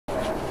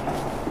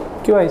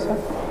क्यों ऐसा?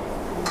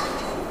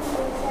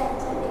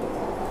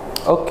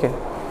 Okay,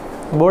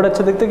 board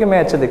अच्छा दिखता है कि मैं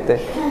अच्छा दिखता है?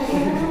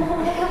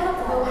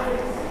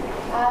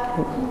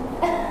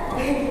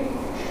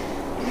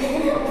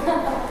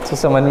 तो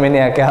समझ में नहीं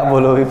आया क्या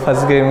बोलो, भी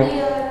फंस गए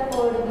मैं।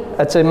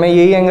 अच्छा, मैं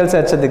यही एंगल से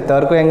अच्छा दिखता है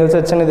और कोई एंगल से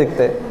अच्छा नहीं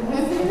दिखता है?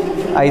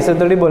 ऐसा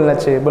थोड़ी बोलना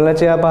चाहिए, बोलना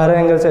चाहिए आप हर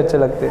एंगल से अच्छे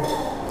लगते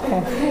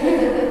हैं।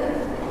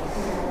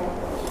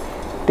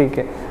 ठीक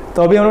है,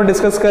 तो अभी हम लोग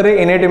डिस्कस कर रहे हैं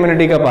इनेट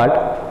इम्यूनिटी का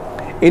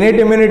पार्ट। इनेट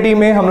इम्यूनिटी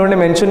में हम लोगों ने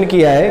मेंशन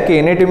किया है कि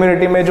इनेट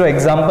इम्यूनिटी में जो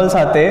एग्जांपल्स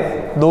आते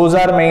हैं, those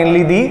are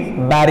mainly the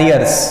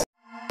barriers.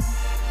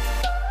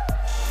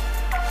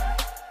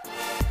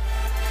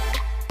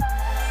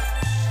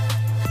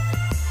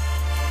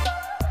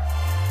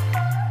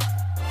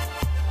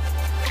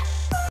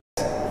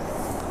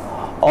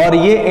 और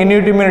ये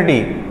इनेट इम्यूनिटी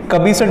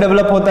कभी से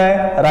डेवलप होता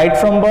है? राइट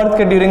फ्रॉम बर्थ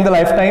के during the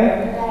life time?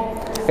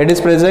 It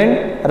is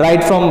present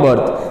right from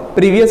birth.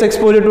 Previous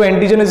exposure to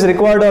antigen is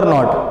required और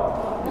not?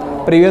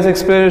 Previous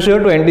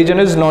exposure to antigen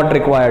is not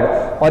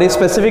required. और ये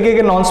स्पेसिफिक है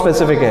कि नॉन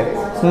स्पेसिफिक है?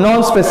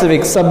 Non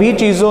specific, सभी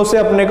चीजों से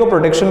अपने को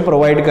प्रोटेक्शन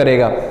प्रोवाइड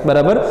करेगा,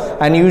 बराबर।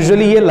 एंड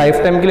यूजुअली ये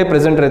लाइफ टाइम के लिए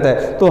प्रेजेंट रहता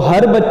है। तो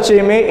हर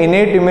बच्चे में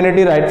innate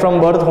immunity right from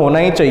birth होना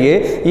ही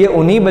चाहिए। ये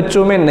उन्हीं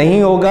बच्चों में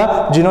नहीं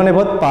होगा जिन्होंने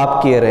बहुत पाप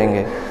किए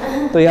रहेंगे।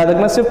 तो याद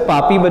रखना, सिर्फ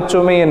पापी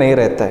बच्चों में ये नहीं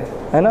रहता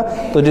है ना।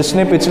 तो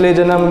जिसने पिछले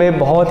जन्म में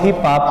बहुत ही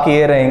पाप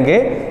किए रहेंगे,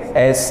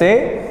 ऐसे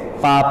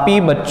पापी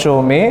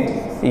बच्चों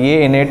में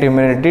ये इनेट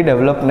इम्यूनिटी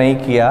डेवलप नहीं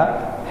किया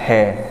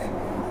है।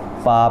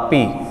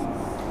 पापी,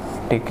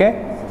 ठीक है।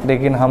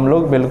 लेकिन हम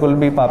लोग बिल्कुल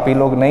भी पापी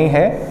लोग नहीं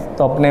है,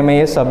 तो अपने में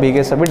ये सभी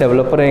के सभी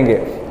डेवलप रहेंगे।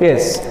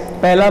 यस,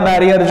 पहला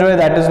बैरियर जो है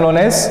that is known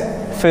as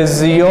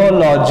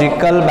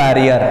physiological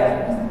barrier,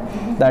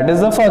 that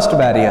is the first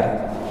barrier.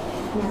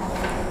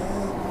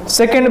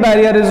 Second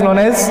barrier is known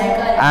as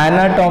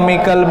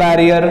anatomical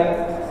barrier.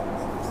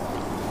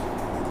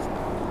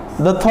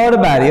 The third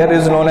barrier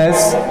is known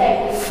as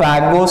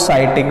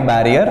phagocytic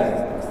barrier.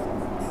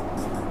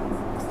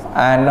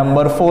 And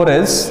number 4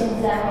 is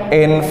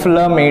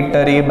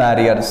inflammatory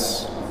barriers.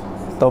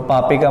 तो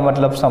पापी का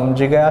मतलब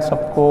समझ गया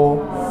सबको?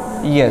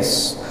 Yes.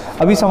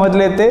 अभी समझ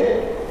लेते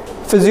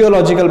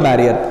फिजियोलॉजिकल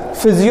बैरियर।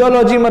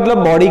 फिजियोलॉजी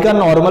मतलब बॉडी का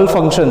नॉर्मल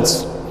फंक्शंस।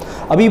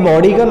 अभी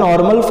बॉडी का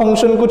नॉर्मल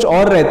फंक्शन कुछ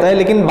और रहता है,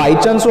 लेकिन बाई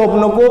चांस वो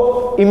अपनों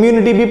को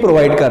इम्यूनिटी भी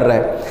प्रोवाइड कर रहा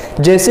है।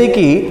 जैसे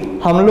कि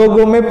हम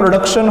लोगों में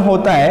प्रोडक्शन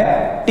होता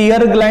है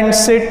टीयर ग्लैंड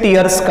से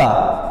टीयर्स का,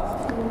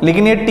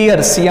 लेकिन ये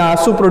टीयर्स या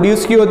आंसू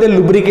प्रोड्यूस किए होते हैं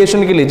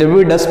लुब्रिकेशन के लिए। जब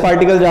भी डस्ट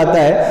पार्टिकल जाता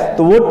है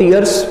तो वो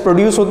टीयर्स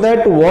प्रोड्यूस होता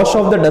है to wash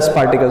off the dust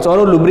particles, और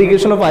वो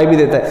लुब्रिकेशन ऑफ आई भी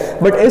देता है।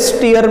 बट इस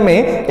टीयर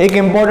में एक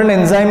इंपॉर्टेंट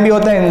एंजाइम भी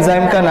होता है,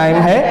 एंजाइम का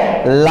नाम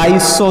है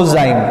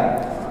लाइसोजाइम,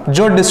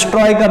 जो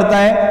डिस्ट्रॉय करता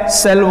है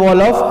सेल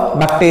वॉल ऑफ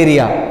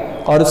बैक्टीरिया,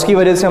 और उसकी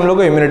वजह से हम लोग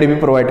को इम्यूनिटी भी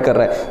प्रोवाइड कर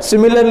रहा है।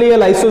 सिमिलरली ये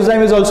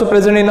lysozyme is also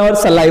present in our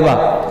saliva.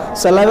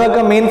 Saliva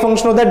का मेन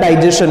फंक्शन होता है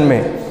डाइजेशन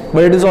में,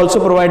 but it is also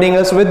providing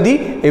us with the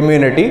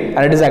immunity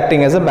and it is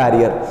acting as a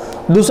barrier.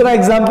 दूसरा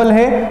एग्जांपल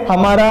है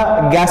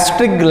हमारा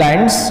गैस्ट्रिक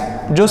ग्लैंड्स,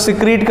 जो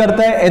secrete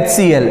करता है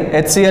HCl।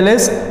 HCl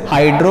is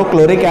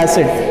hydrochloric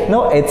acid. No,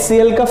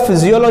 HCl का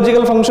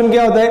फिजियोलॉजिकल फंक्शन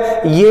क्या होता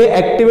है? ये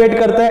एक्टिवेट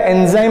करता है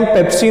एंजाइम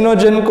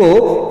पेप्सिनोजन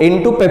को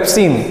इनटू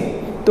पेप्सिन,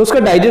 तो उसका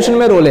डाइजेशन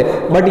में रोल है।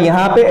 बट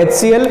यहाँ पे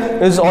HCl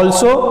is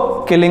also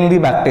killing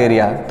the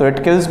bacteria, तो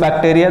इट किल्स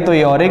बैक्टीरिया। तो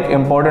ये और एक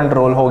इंपॉर्टेंट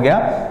रोल हो गया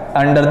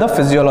अंडर द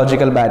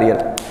फिजियोलॉजिकल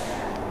बैरियर।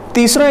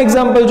 तीसरा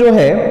एग्जाम्पल जो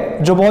है,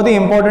 जो बहुत ही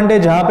इंपॉर्टेंट है,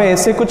 जहां पे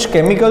ऐसे कुछ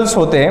केमिकल्स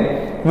होते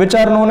हैं which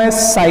are known as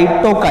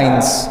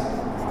cytokines.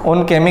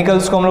 उन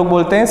केमिकल्स को हम लोग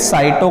बोलते हैं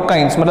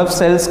साइटोकाइंस, मतलब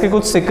सेल्स के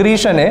कुछ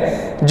सिक्रीशन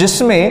है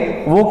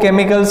जिसमें वो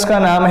केमिकल्स का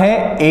नाम है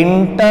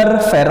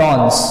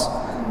interferons.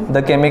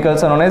 The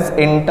chemicals are known as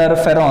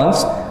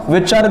interferons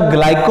which are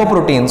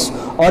glycoproteins.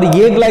 और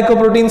ये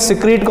ग्लाइकोप्रोटीन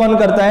सिक्रीट कौन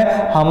करता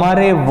है?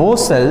 हमारे वो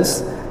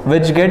cells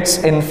which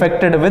gets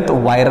infected with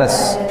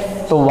virus.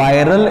 तो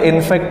वायरल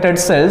इन्फेक्टेड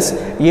सेल्स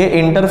ये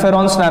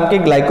इंटरफेरॉन्स नाम के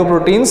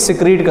ग्लाइकोप्रोटीन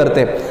सिक्रीट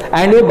करते हैं,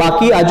 एंड ये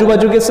बाकी आजू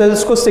बाजू के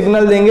सेल्स को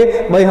सिग्नल देंगे,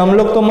 भाई हम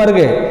लोग तो मर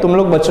गए, तुम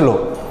लोग बच लो।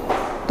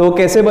 तो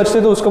कैसे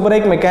बचते, तो उसके ऊपर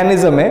एक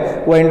मैकेनिज्म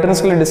है, वो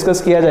एंट्रेंस के लिए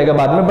डिस्कस किया जाएगा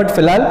बाद में। बट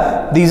फिलहाल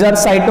these are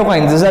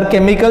cytokines, these are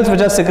chemicals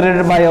which are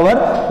secreted by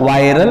our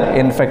viral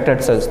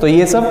infected cells. तो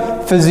ये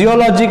सब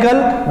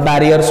फिजियोलॉजिकल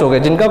बैरियर्स हो गए,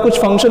 जिनका कुछ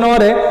फंक्शन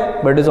और है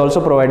but is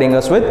also providing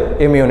us with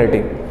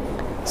immunity.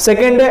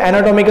 Second है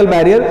एनाटॉमिकल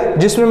बैरियर,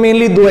 जिसमें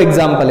मेनली दो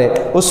एग्जाम्पल है।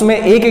 उसमें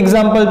एक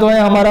एग्जाम्पल तो है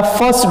हमारा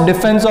first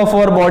defence of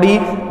our body,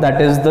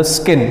 that is the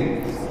skin.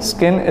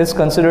 Skin is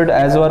considered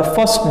as our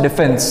first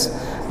defence.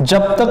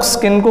 जब तक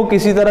स्किन को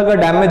किसी तरह का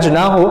डैमेज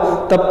ना हो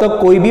तब तक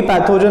कोई भी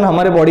पैथोजन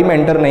हमारे बॉडी में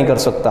एंटर नहीं कर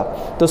सकता।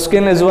 तो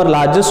skin is our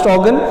largest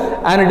organ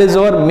and it is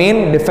our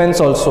main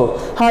defence also.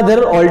 हाँ, देयर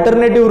आर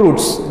ऑल्टरनेटिव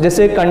रूट्स,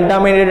 जैसे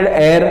contaminated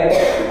air,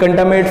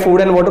 contaminated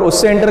food and water,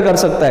 उससे एंटर कर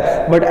सकता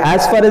है। But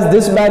as far as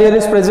this barrier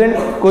is present,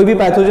 कोई भी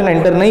pathogen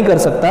enter नहीं कर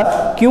सकता,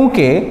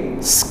 क्योंकि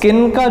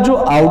स्किन का जो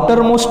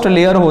आउटर मोस्ट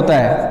लेयर होता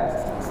है,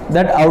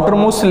 that outer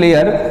most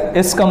layer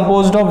is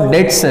composed of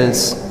dead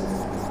cells.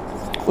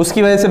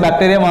 उसकी वजह से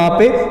बैक्टीरिया वहां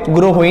पे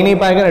ग्रो हो ही नहीं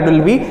पाएगा, it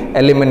will be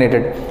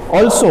eliminated.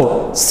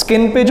 Also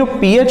skin पे जो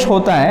pH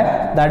होता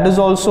है that is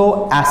also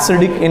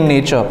acidic in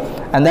nature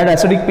and that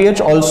acidic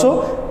pH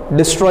also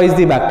destroys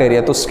the bacteria.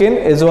 तो skin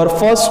is your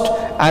first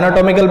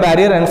anatomical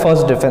barrier and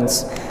first defense.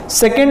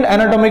 Second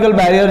anatomical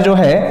barrier जो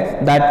है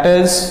that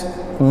is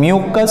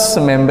mucous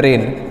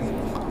membrane,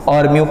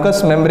 और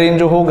mucous membrane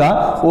जो होगा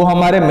वो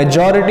हमारे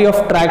majority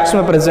of tracts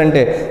में present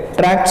है।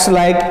 Tracts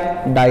like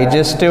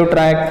digestive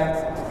tract,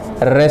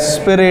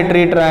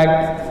 respiratory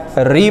tract,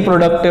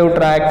 reproductive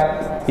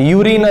tract,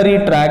 urinary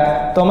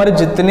tract, तो हमारे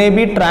जितने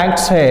भी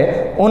ट्रैक्ट्स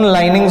है उन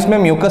लाइनिंग्स में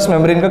म्यूकस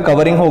मेम्ब्रेन का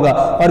कवरिंग होगा।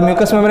 और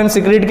म्यूकस मेम्ब्रेन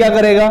सिक्रेट क्या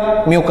करेगा?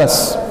 म्यूकस।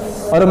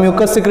 और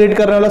म्यूकस सिक्रेट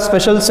करने वाला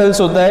स्पेशल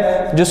सेल्स होता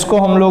है जिसको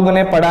हम लोगों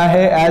ने पढ़ा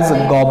है एज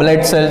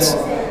गॉबलेट सेल्स।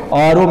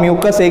 और वो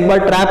म्यूकस एक बार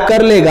ट्रैप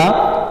कर लेगा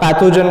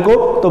पैथोजन को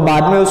तो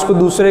बाद में उसको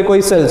दूसरे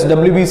कोई सेल्स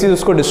WBC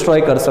उसको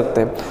डिस्ट्रॉय कर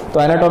सकते हैं।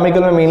 तो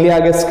एनाटॉमिकल में मेनली आ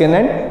गया skin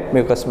and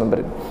mucus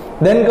membrane.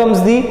 Then comes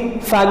the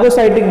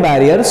phagocytic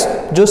barriers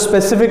जो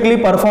स्पेसिफिकली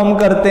परफॉर्म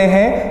करते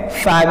हैं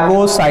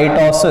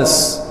फैगोसाइटोसिस।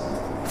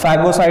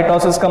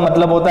 फैगोसाइटोसिस का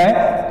मतलब होता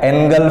है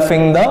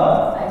एनगल्फिंग द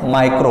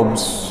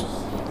माइक्रोब्स,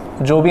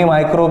 जो भी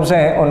माइक्रोब्स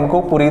हैं उनको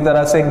पूरी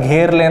तरह से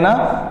घेर लेना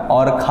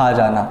और खा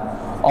जाना।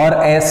 और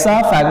ऐसा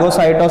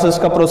फैगोसाइटोसिस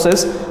का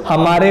प्रोसेस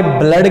हमारे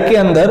ब्लड के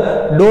अंदर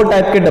दो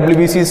टाइप के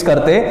WBCs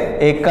करते हैं,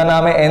 एक का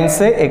नाम है N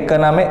से, एक का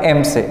नाम है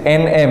M से,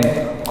 NM।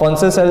 कौन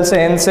से सेल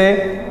से N से?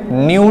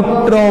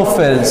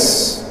 Neutrophils.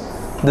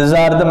 This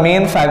are the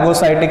main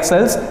phagocytic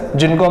cells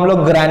जिनको हम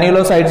लोग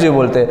ग्रैन्युलोसाइट्स भी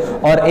बोलते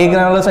हैं। और एक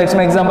ग्रैन्युलोसाइट्स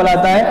में एग्जांपल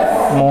आता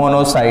है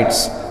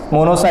मोनोसाइट्स।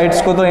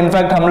 मोनोसाइट्स को तो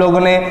इनफैक्ट हम लोगों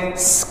ने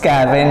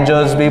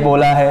स्कैवेंजर्स भी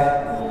बोला है।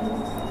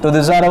 तो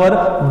this are our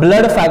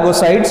blood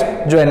phagocytes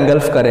जो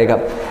एनगल्फ करेगा।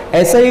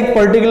 ऐसा ही एक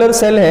पर्टिकुलर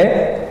सेल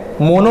है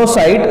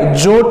मोनोसाइट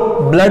जो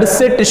ब्लड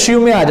से टिश्यू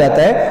में आ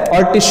जाता है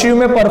और टिश्यू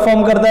में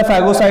परफॉर्म करता है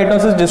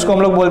फैगोसाइटोसिस, जिसको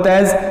हम लोग बोलते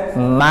हैं as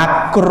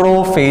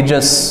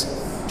मैक्रोफेजस।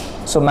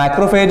 So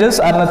मैक्रोफेजस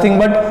are nothing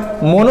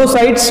but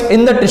monocytes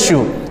in the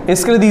tissue.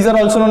 इसके लिए these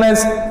are also known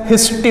as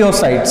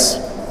histiocytes,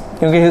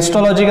 क्योंकि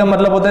हिस्टोलॉजी का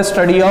मतलब होता है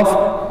स्टडी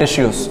ऑफ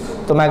टिश्यूज।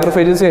 तो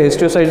मैक्रोफेजेस या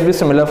हिस्टियोसाइट्स भी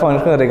सिमिलर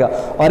फंक्शन करेगा।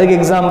 और एक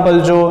एग्जांपल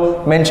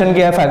जो मेंशन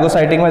किया है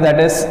फैगोसाइटिक में that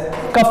is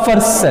कफर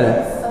cell.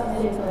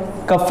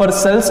 Kupffer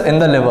cells in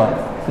the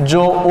liver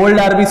जो ओल्ड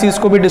आरबीसीज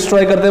को भी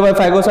डिस्ट्रॉय करते हैं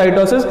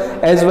फैगोसाइटोसिस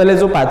एज वेल एज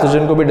जो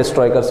पैथोजन को भी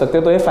डिस्ट्रॉय कर सकते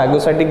हैं। तो ये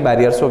फैगोसाइटिक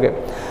बैरियर्स हो गए।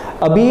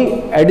 अभी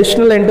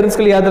एडिशनल एंट्रेंस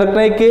के लिए याद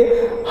रखना है कि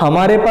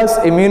हमारे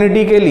पास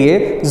इम्यूनिटी के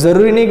लिए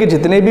जरूरी नहीं कि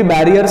जितने भी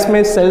बैरियर्स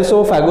में सेल्स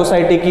हो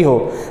फैगोसाइटिक ही हो।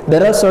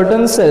 There are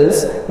certain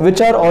cells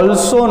which are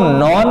also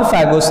non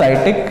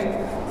phagocytic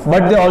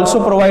but they also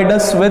provide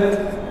us with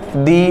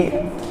the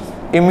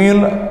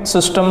immune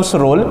systems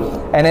role.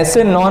 And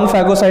ऐसे नॉन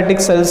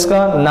फैगोसाइटिक सेल्स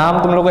का नाम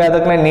तुम लोग को याद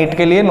रखना है नीट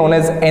के लिए, known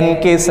as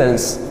NK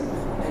sales.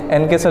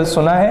 NK sales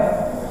सुना है?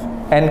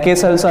 NK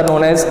sales are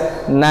known as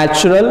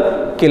natural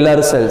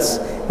killer cells.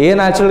 ये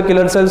नेचुरल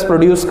किलर सेल्स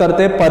प्रोड्यूस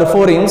करते हैं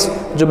परफोरिन्स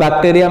जो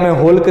बैक्टीरिया में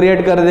होल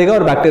क्रिएट कर देगा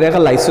और बैक्टीरिया का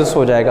लाइसिस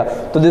हो जाएगा।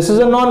 तो this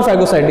is a non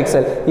phagocytic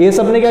cell. ये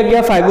सब ने क्या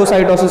किया?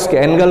 फैगोसाइटोसिस के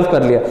एनगल्फ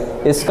कर लिया,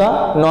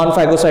 इसका नॉन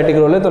फैगोसाइटिक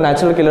रोल है। तो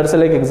नेचुरल किलर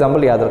सेल एक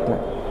एग्जाम्पल याद रखना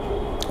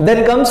है।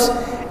 Then comes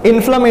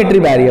inflammatory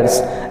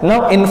barriers.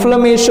 Now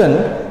inflammation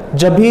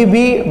जब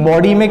भी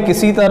बॉडी में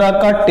किसी तरह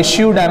का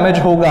टिश्यू डैमेज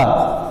होगा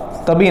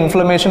तभी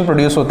इन्फ्लामेशन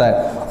प्रोड्यूस होता है।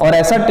 और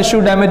ऐसा टिश्यू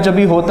डैमेज जब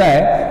भी होता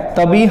है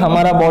तभी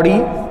हमारा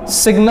बॉडी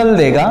सिग्नल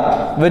देगा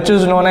which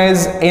is known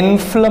as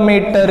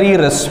inflammatory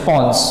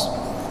response.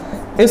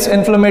 इस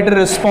इन्फ्लेमेटरी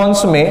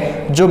रिस्पॉन्स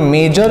में जो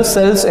मेजर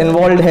सेल्स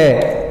इन्वॉल्व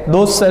है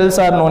दो sales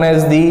are known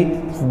as the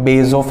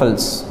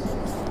basophils.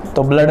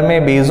 तो ब्लड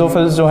में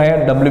बेसोफिल्स जो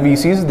हैं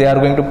WBCs they are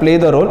going to play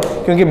the role,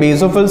 क्योंकि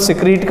बेसोफिल्स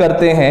सिक्रीट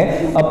करते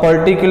हैं a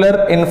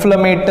particular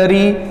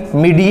inflammatory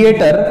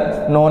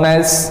mediator known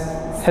as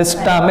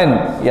histamine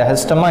या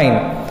हिस्टामाइन।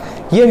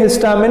 ये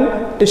हिस्टामिन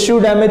टिश्यू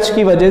डैमेज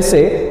की वजह से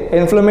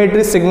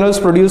इन्फ्लेमेटरी सिग्नल्स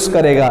प्रोड्यूस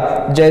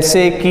करेगा,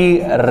 जैसे कि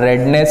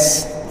रेडनेस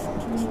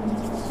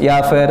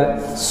या फिर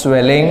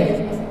swelling,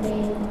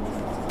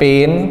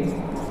 pen,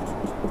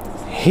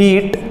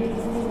 heat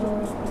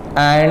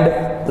and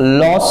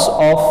loss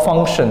of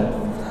function.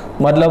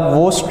 मतलब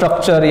वो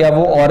स्ट्रक्चर या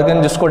वो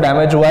ऑर्गन जिसको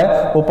डैमेज हुआ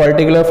है वो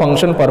पर्टिकुलर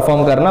फंक्शन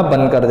परफॉर्म करना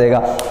बंद कर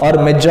देगा। और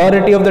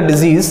मेजॉरिटी ऑफ द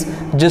डिजीज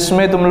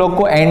जिसमें तुम लोग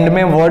को एंड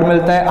में वर्ड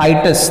मिलता है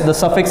itis, the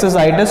suffix is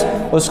itis,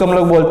 उसको हम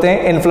लोग बोलते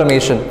हैं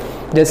इन्फ्लेमेशन।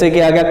 जैसे कि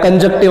आ गया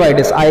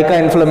कंजक्टिवाइटिस, आई का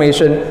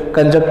इन्फ्लेमेशन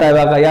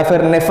कंजक्टिवा का, या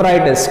फिर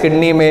नेफ्राइटिस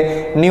किडनी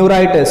में,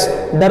 न्यूराइटिस,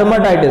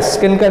 डर्माटाइटिस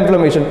स्किन का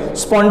इन्फ्लेमेशन,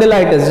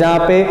 स्पॉन्डिलाइटिस जहाँ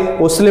पे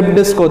वो स्लिप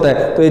डिस्क होता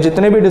है। तो ये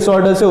जितने भी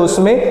डिसऑर्डर्स है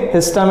उसमें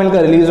हिस्टामिन का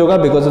रिलीज होगा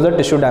because of the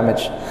tissue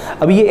damage.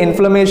 अब ये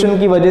इन्फ्लेमेशन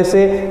की वजह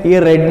से ये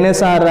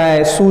रेडनेस आ रहा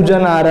है,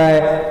 सूजन आ रहा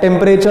है,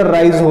 टेम्परेचर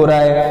राइज हो रहा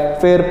है,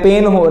 फिर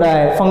पेन हो रहा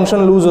है,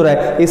 फंक्शन लूज हो रहा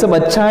है, ये सब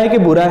अच्छा है कि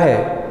बुरा है?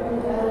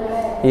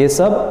 ये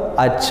सब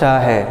अच्छा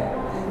है।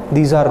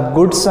 These are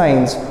good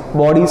signs।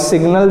 Body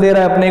signal दे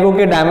रहा है अपने को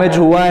कि डैमेज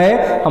हुआ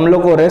है, हम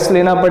लोग को रेस्ट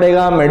लेना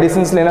पड़ेगा,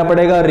 मेडिसिन लेना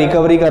पड़ेगा,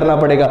 रिकवरी करना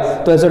पड़ेगा।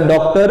 तो as a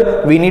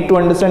doctor V need to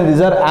understand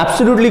these are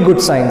absolutely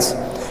good signs।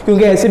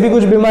 क्योंकि ऐसी भी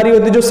कुछ बीमारी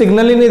होती है जो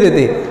सिग्नल ही नहीं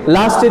देती,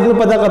 लास्ट स्टेज में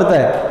पता करता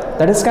है,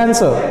 दैट इज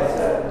कैंसर।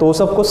 तो वो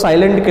सबको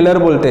साइलेंट किलर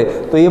बोलते,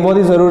 तो ये बहुत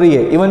ही ज़रूरी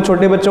है। इवन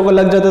छोटे बच्चों को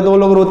लग जाते तो वो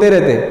लोग रोते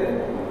रहते,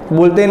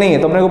 बोलते नहीं है,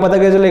 तो अपने को पता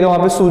कैसे चलेगा, वहाँ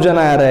पे सूजन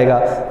आया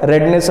रहेगा,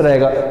 रेडनेस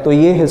रहेगा, तो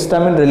ये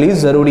हिस्टामिन रिलीज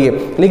ज़रूरी है।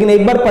 लेकिन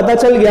एक बार पता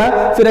चल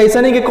गया, फिर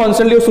ऐसा नहीं कि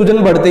कॉन्स्टेंटली वो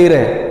सूजन बढ़ते ही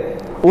रहे,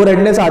 वो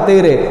रेडनेस आते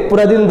ही रहे,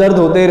 पूरा दिन दर्द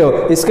होते ही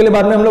रहो। इसके लिए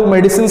बाद में हम लोग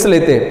मेडिसिन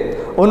लेते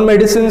हैं। उन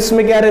मेडिसिन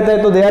में क्या रहता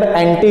है, तो they are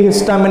anti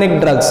histaminic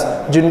drugs,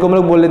 जिनको हम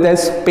लोग बोल लेते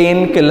हैं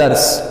पेन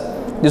किलर्स,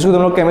 जिसको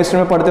हम लोग केमिस्ट्री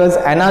में पढ़ते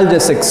हैं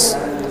एनाल्जेसिक्स।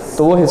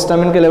 तो वो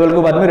हिस्टामिन के लेवल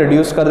को बाद में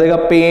रिड्यूस कर देगा,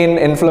 पेन,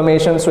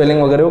 इन्फ्लेमेशन,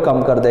 स्वेलिंग वगैरह वो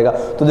कम कर देगा।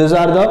 तो दिस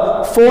आर द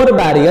 4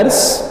 बैरियर्स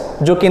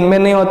जो किन में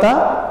नहीं होता,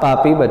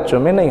 पापी बच्चों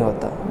में नहीं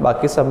होता,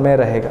 बाकी सब में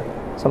रहेगा।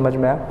 समझ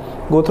में आया?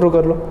 गो थ्रू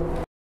कर लो।